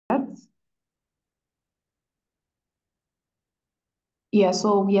Yeah,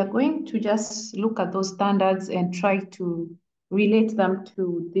 so we are going to just look at those standards and try to relate them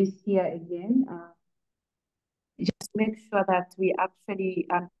to this year again. Just make sure that we actually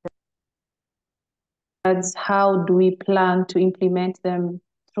understand how do we plan to implement them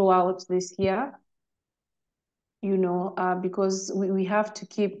throughout this year, because we have to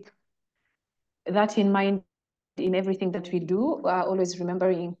keep that in mind in everything that we do, always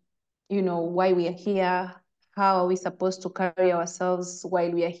remembering, why we are here, how are we supposed to carry ourselves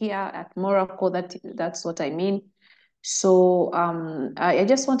while we are here at Moracle. That's what I mean. So I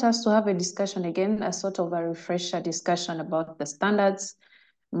just want us to have a discussion again, a sort of a refresher discussion about the standards,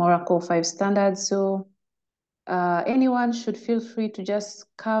 Moracle 5 standards. So anyone should feel free to just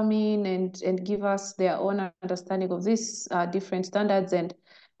come in and give us their own understanding of these different standards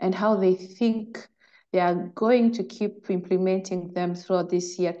and how they think they are going to keep implementing them throughout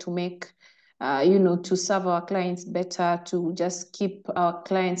this year to make, to serve our clients better, to just keep our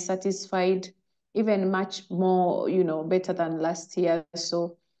clients satisfied, even much more, better than last year.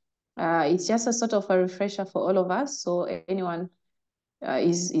 So it's just a sort of a refresher for all of us. So anyone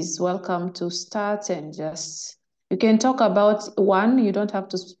is welcome to start and just, you can talk about one. You don't have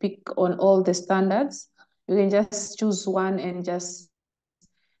to speak on all the standards. You can just choose one and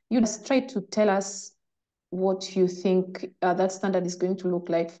you just try to tell us what you think that standard is going to look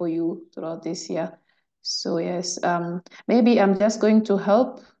like for you throughout this year. So yes, maybe I'm just going to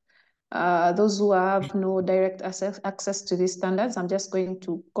help those who have no direct access to these standards. I'm just going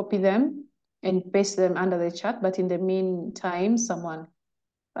to copy them and paste them under the chat. But in the meantime,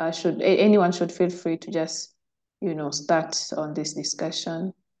 anyone should feel free to just, start on this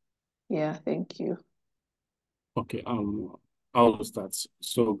discussion. Yeah, thank you. Okay, I'll start.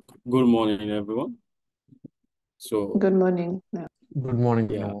 So good morning, everyone. So good morning. Yeah. Good morning,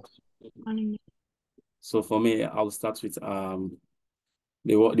 yeah. Noah. Morning. So for me, I'll start with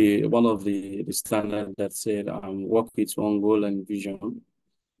the one of the standard that said work with one goal and vision.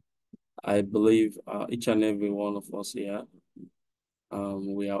 I believe each and every one of us here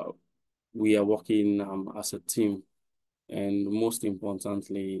we are working as a team, and most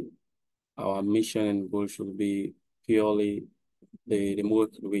importantly, our mission and goal should be purely the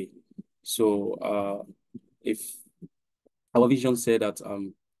work way. So if our vision said that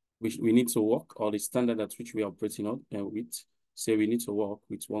we need to work, or the standard at which we are operating on with, say we need to work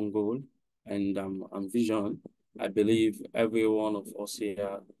with one goal and vision, I believe every one of us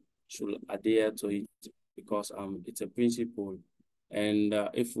here should adhere to it, because it's a principle. And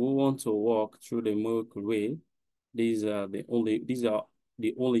if we want to walk through the miracle way, these are the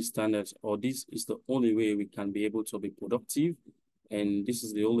only standards, or this is the only way we can be able to be productive, and this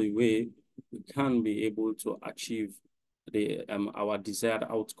is the only way we can be able to achieve our desired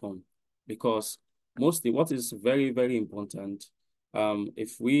outcome. Because mostly what is very, very important,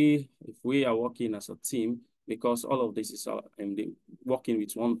 if we are working as a team, because all of this is working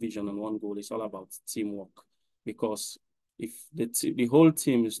with one vision and one goal, it's all about teamwork. Because if the whole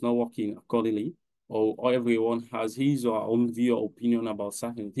team is not working accordingly, or everyone has his or her own view or opinion about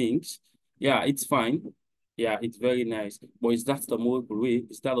certain things, yeah, it's fine. Yeah, it's very nice. But is that the miracle way?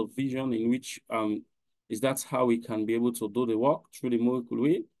 Is that a vision in which is that how we can be able to do the work through the miracle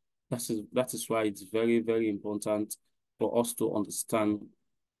way? That is why it's very, very important for us to understand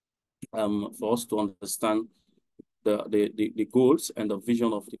the goals and the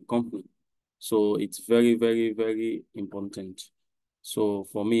vision of the company. So it's very, very, very important. So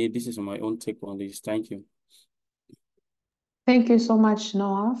for me, this is my own take on this. Thank you. Thank you so much,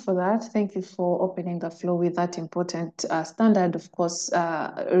 Noah, for that. Thank you for opening the floor with that important standard, of course,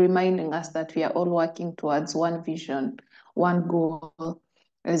 reminding us that we are all working towards one vision, one goal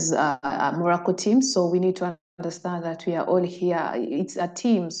as a Moracle team. So we need to understand that we are all here. It's a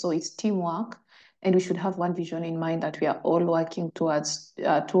team, so it's teamwork, and we should have one vision in mind that we are all working towards.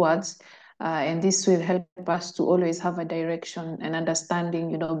 And this will help us to always have a direction and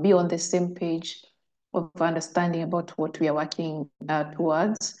understanding, be on the same page of understanding about what we are working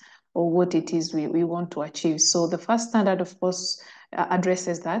towards, or what it is we want to achieve. So the first standard, of course,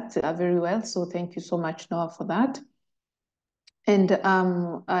 addresses that very well. So thank you so much, Noah, for that. And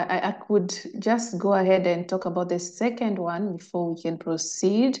I could just go ahead and talk about the second one before we can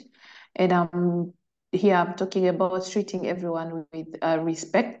proceed. And here I'm talking about treating everyone with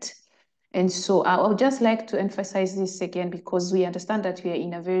respect. And so I would just like to emphasize this again, because we understand that we are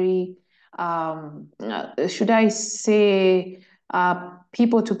in a very, should I say,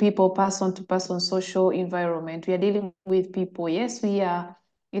 people to people, person to person social environment. We are dealing with people. Yes, we are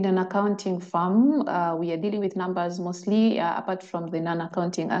in an accounting firm. We are dealing with numbers mostly, apart from the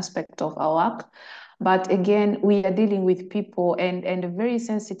non-accounting aspect of our work. But again, we are dealing with people and a very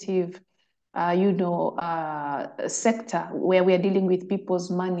sensitive sector where we are dealing with people's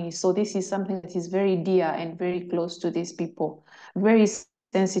money. So this is something that is very dear and very close to these people, very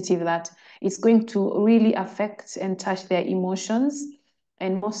sensitive, that it's going to really affect and touch their emotions.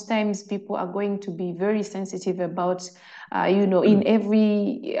 And most times people are going to be very sensitive about, at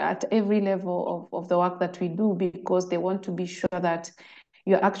every level of the work that we do, because they want to be sure that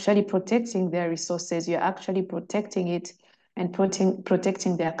you're actually protecting their resources, you're actually protecting it and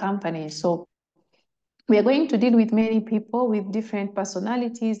protecting their company. So we are going to deal with many people with different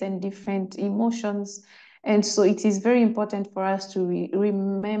personalities and different emotions. And so it is very important for us to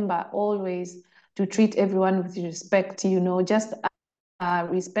remember always to treat everyone with respect, just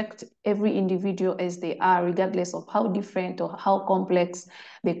respect every individual as they are, regardless of how different or how complex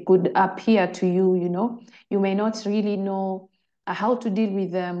they could appear to you. You may not really know how to deal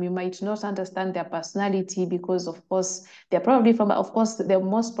with them. You might not understand their personality because, of course, they're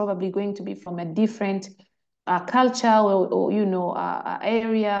most probably going to be from a different culture or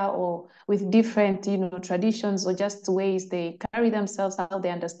area, or with different, traditions, or just ways they carry themselves, how they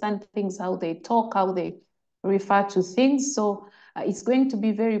understand things, how they talk, how they refer to things. So it's going to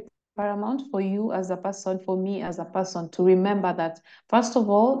be very paramount for you as a person, for me as a person, to remember that, first of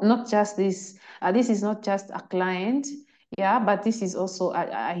all, not just this is not just a client, yeah, but this is also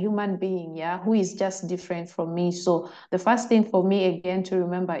a human being, yeah, who is just different from me. So the first thing for me, again, to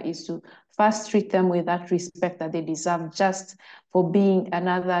remember is to first treat them with that respect that they deserve, just for being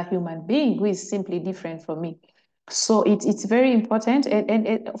another human being who is simply different from me. So it's very important.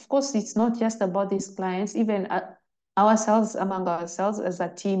 And of course, it's not just about these clients, even ourselves, among ourselves as a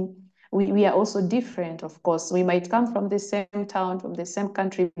team, we are also different. Of course, we might come from the same town, from the same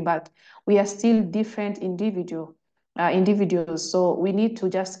country, but we are still different individuals. So we need to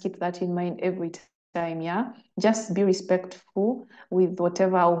just keep that in mind every time. Yeah, just be respectful with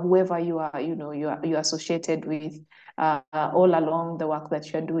whatever or whoever you are, you are associated with all along the work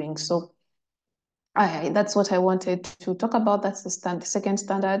that you're doing. So that's what I wanted to talk about. That's the second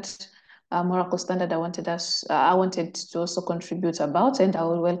standard, Moracle standard. I wanted to also contribute about, and I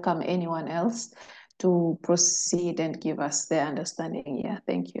will welcome anyone else to proceed and give us their understanding. Yeah,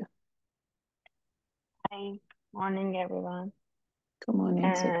 thank you. Hi, morning everyone. Good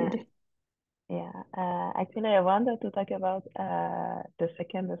morning, so Uh, good. yeah, actually I wanted to talk about the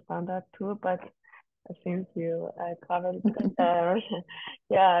second standard too, but since you covered it,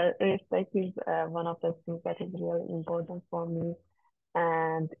 yeah, respect is one of the things that is really important for me,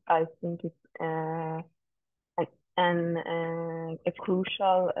 and I think it's a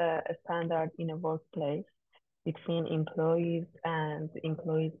crucial standard in a workplace between employees and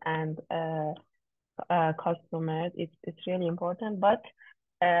customers. It's really important, but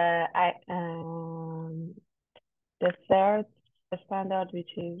I the third standard,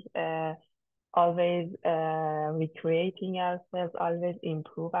 which is always recreating ourselves, always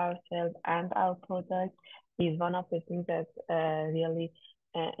improve ourselves and our product, is one of the things that's really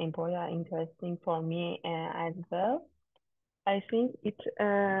important, interesting for me as well. I think it's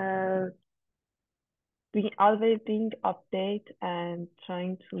always being update and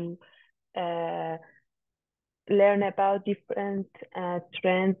trying to uh, learn about different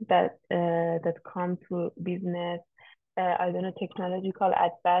trends that come to business. I don't know, technological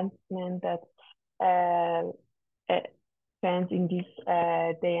advancement that uh, trends in this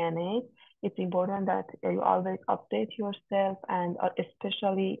day and age. It's important that you always update yourself, and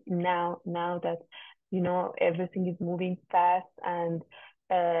especially now that everything is moving fast, and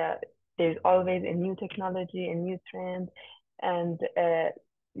uh, there's always a new technology, a new trend, and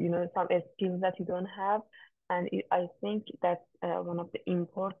some skills that you don't have. And I think that's one of the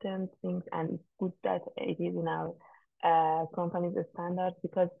important things, and it's good that it is in our company's standards,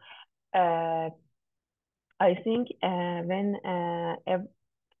 because uh, I think when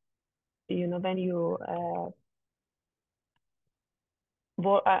you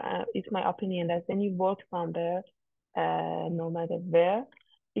work, it's my opinion that when you work somewhere, no matter where,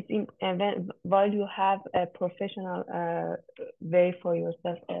 while you have a professional way for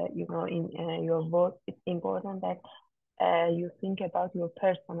yourself, in your work, it's important that you think about your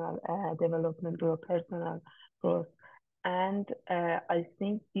personal development, your personal growth. And I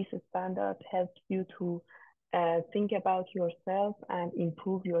think this standard helps you to think about yourself and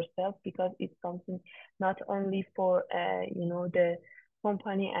improve yourself, because it's something not only for the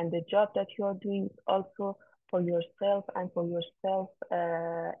company and the job that you are doing, it's also for yourself, and for yourself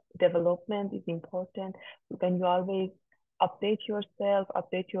development is important. When you always update yourself,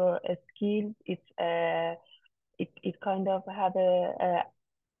 update your skills. It kind of have a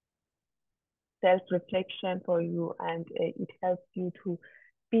self-reflection for you, and it helps you to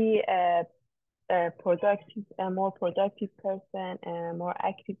be a more productive person, a more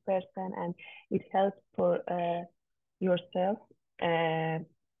active person, and it helps for yourself, uh,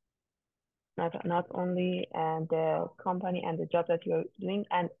 not only the company and the job that you're doing,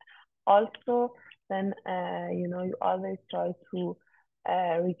 and also then you always try to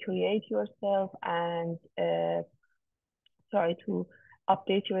recreate yourself and try to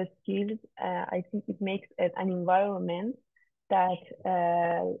update your skills. I think it makes an environment that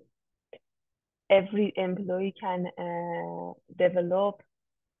every employee can develop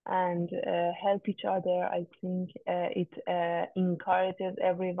and help each other. I think it encourages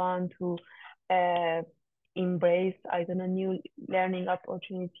everyone to embrace, I don't know, new learning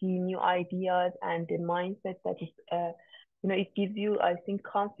opportunity, new ideas, and the mindset that is, it gives you, I think,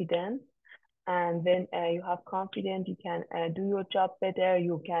 confidence. And when you have confidence, you can do your job better.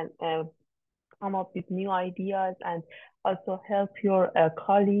 You can come up with new ideas and also help your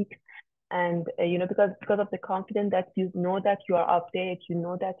colleagues. And because of the confidence that you know that you are updated, you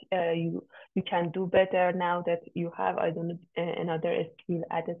know that you can do better now that you have, I don't know, another skill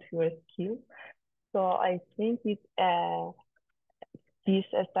added to your skill. So I think this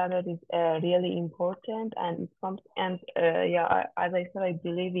standard is really important, and it comes, and as I said, I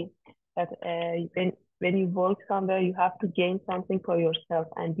believe it that when you work somewhere, you have to gain something for yourself,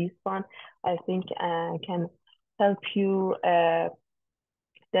 and this one I think can help you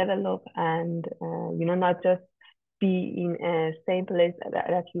develop and not just be in a same place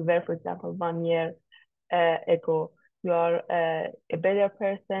that you were, for example, 1 year ago. You are a better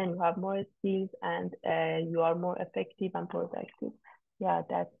person, you have more skills, and you are more effective and productive. Yeah,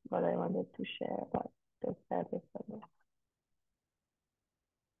 that's what I wanted to share about the service.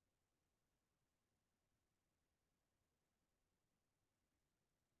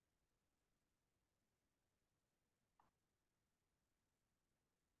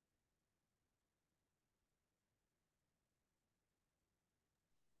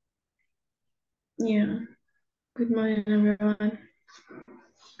 Yeah. Good morning, everyone.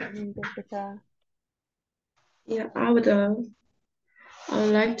 Jessica. Yeah, I would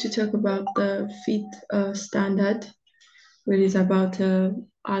like to talk about the fit standard, which is about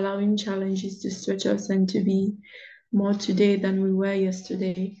allowing challenges to stretch us and to be more today than we were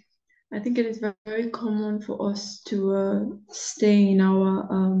yesterday. I think it is very common for us to stay in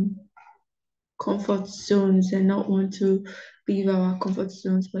our comfort zones and not want to leave our comfort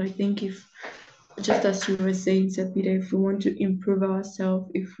zones. But I think if, just as you were saying, Sapida, if we want to improve ourselves,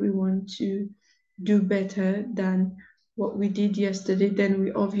 if we want to do better than what we did yesterday, then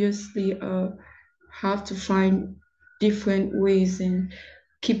we obviously have to find different ways and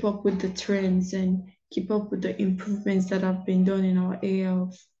keep up with the trends and keep up with the improvements that have been done in our area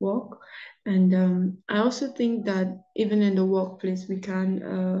of work. And I also think that even in the workplace, we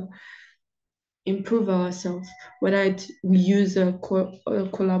can improve ourselves, whether we use a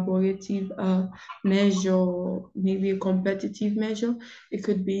collaborative measure or maybe a competitive measure. It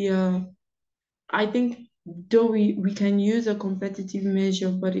could be, I think, though we can use a competitive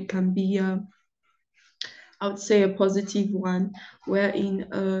measure, but it can be, I would say, a positive one,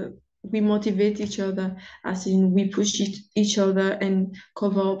 wherein we motivate each other, as in we push each other and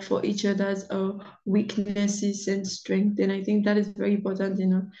cover up for each other's weaknesses and strength. And I think that is very important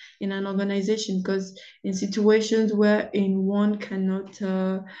in an organization, because in situations where in one cannot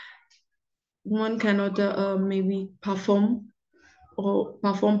maybe perform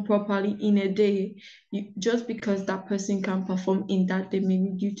properly in a day, just because that person can perform in that day,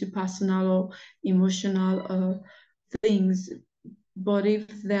 maybe due to personal or emotional things. But if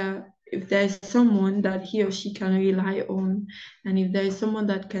there's someone that he or she can rely on, and if there is someone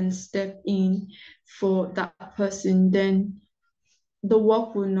that can step in for that person, then the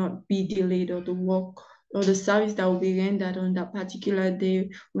work will not be delayed, or the work or the service that will be rendered on that particular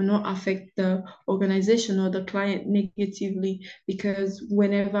day will not affect the organization or the client negatively, because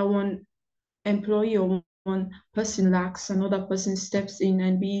whenever one employee or one person lacks, another person steps in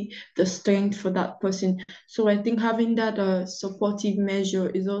and be the strength for that person. So I think having that supportive measure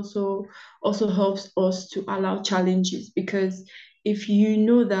is also helps us to allow challenges, because if you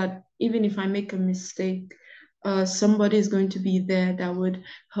know that even if I make a mistake, somebody is going to be there that would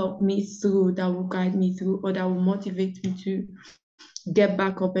help me through, that will guide me through, or that will motivate me to get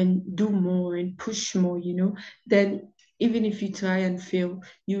back up and do more and push more, then even if you try and fail,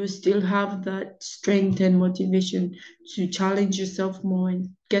 you will still have that strength and motivation to challenge yourself more and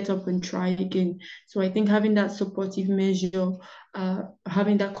get up and try again. So I think having that supportive measure,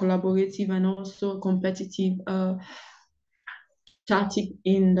 having that collaborative and also competitive tactic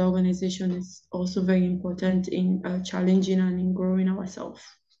in the organization is also very important in challenging and in growing ourselves.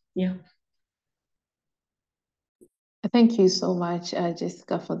 Yeah. Thank you so much,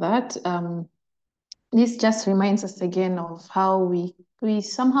 Jessica, for that. This just reminds us again of how we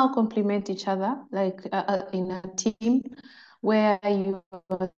somehow complement each other, like in a team where you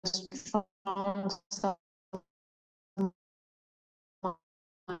are strong, someone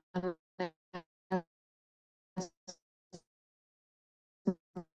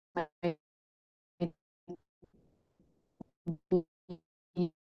might be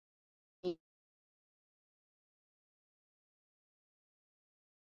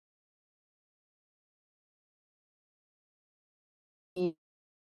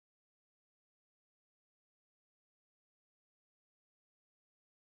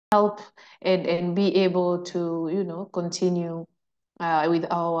help and be able to, you know, continue with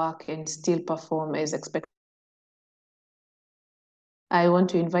our work and still perform as expected. I want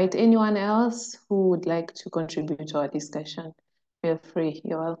to invite anyone else who would like to contribute to our discussion. Feel free,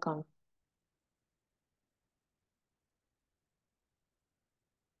 you're welcome.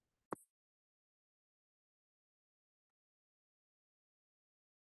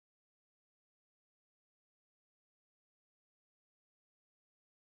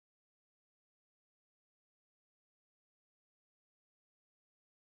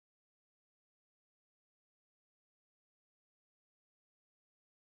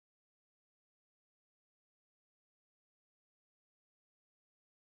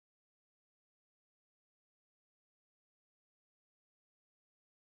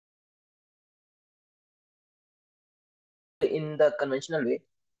 In the conventional way,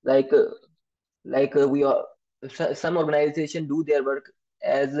 like we are some organization do their work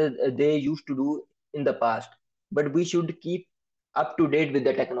as they used to do in the past, but we should keep up to date with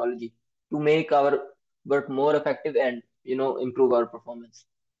the technology to make our work more effective and improve our performance.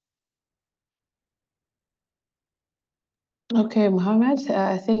 Okay, Mohammed,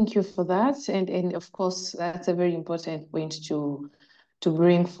 thank you for that. And of course, that's a very important point to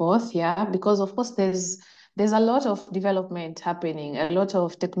bring forth, yeah, because of course there's a lot of development happening, a lot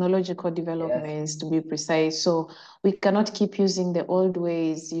of technological Yes, developments to be precise. So we cannot keep using the old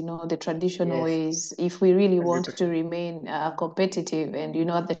ways, you know, the traditional yes, ways, if we really want to 100%. remain competitive and, you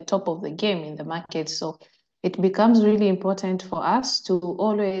know, at the top of the game in the market. So it becomes really important for us to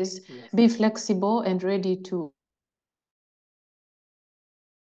always Yes. be flexible and ready to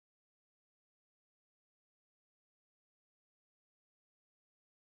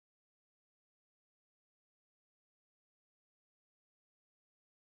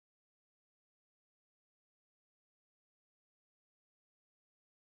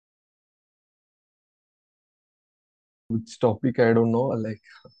Which topic I don't know. Like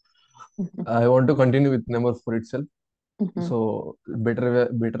I want to continue with number four itself. So better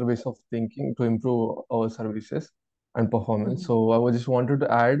ways of thinking to improve our services and performance. So I was just wanted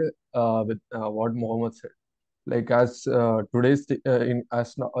to add with what Mohammed said. Like as today's in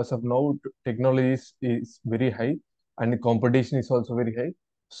as of now, technology is very high and the competition is also very high.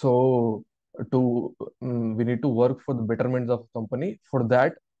 So to we need to work for the betterment of company. For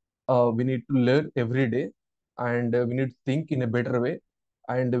that, we need to learn every day, and we need to think in a better way,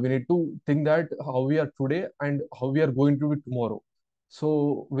 and we need to think that how we are today and how we are going to be tomorrow.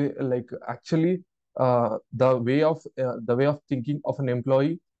 So we like actually the way of thinking of an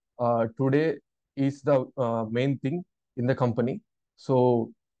employee today is the main thing in the company.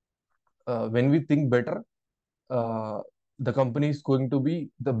 So when we think better, uh, the company is going to be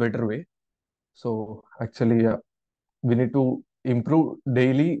the better way. So actually, we need to improve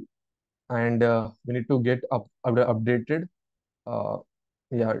daily, and we need to get updated. Uh,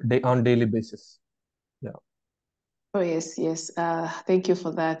 yeah, on daily basis. Yeah, Oh, yes, yes. Thank you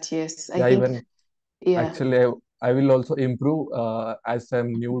for that. Yes, I yeah. think, Even yeah. actually, I will also improve as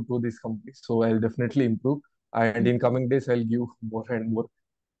I'm new to this company. So I'll definitely improve, and in coming days, I'll give more and more.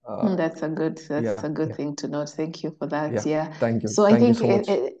 Uh, That's yeah, a good yeah, thing to note. Thank you for that. yeah. Yeah. So I Thank you think, so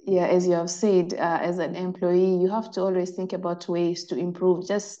much. yeah, as you have said, as an employee, you have to always think about ways to improve,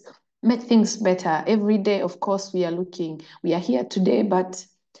 just make things better every day. Of course, we are here today, but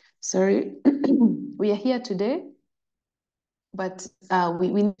sorry, we are here today, but we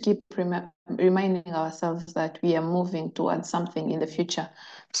need to keep reminding ourselves that we are moving towards something in the future.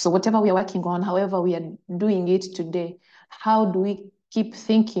 So whatever we are working on, however we are doing it today, how do we keep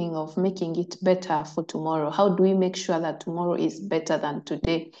thinking of making it better for tomorrow. How do we make sure that tomorrow is better than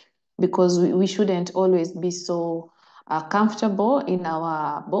today? Because we shouldn't always be so comfortable in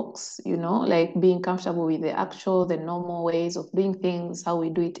our box, you know, like being comfortable with the normal ways of doing things, how we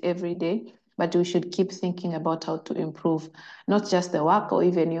do it every day. But we should keep thinking about how to improve, not just the work or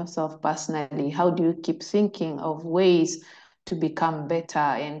even yourself personally. How do you keep thinking of ways to become better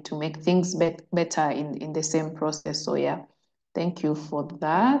and to make things better in the same process? So yeah, thank you for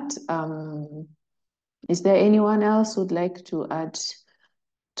that. Is there anyone else who'd like to add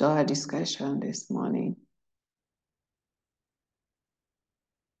to our discussion this morning?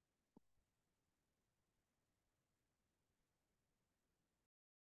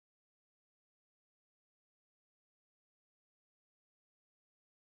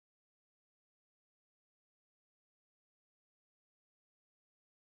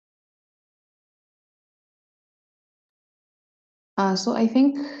 So I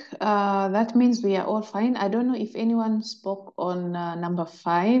think that means we are all fine. I don't know if anyone spoke on number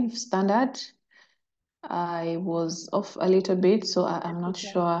 5 standard. I was off a little bit, so I'm not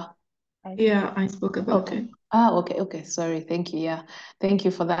sure. Yeah, I spoke about it. Okay. Sorry. Thank you. Yeah, thank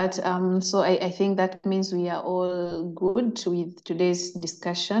you for that. So I think that means we are all good with today's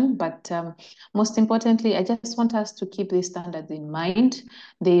discussion. But most importantly, I just want us to keep these standards in mind.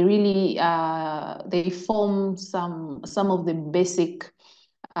 They really they form some of the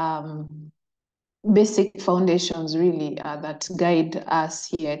basic foundations really that guide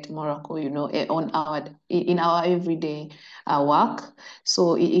us here at Moracle, you know, in our everyday work.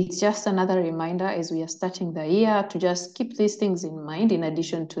 So it's just another reminder as we are starting the year to just keep these things in mind, in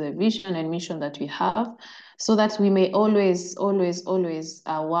addition to the vision and mission that we have, so that we may always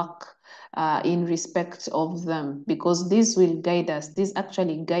work in respect of them, because this will guide us. This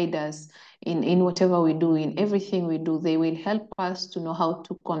actually guide us in whatever we do, in everything we do. They will help us to know how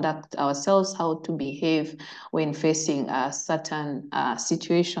to conduct ourselves, how to behave when facing certain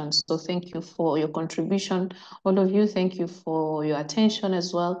situations. So thank you for your contribution, all of you. Thank you for your attention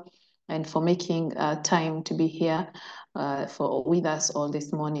as well, and for making time to be here with us all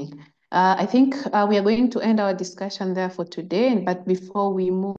this morning. I think we are going to end our discussion there for today, but before we move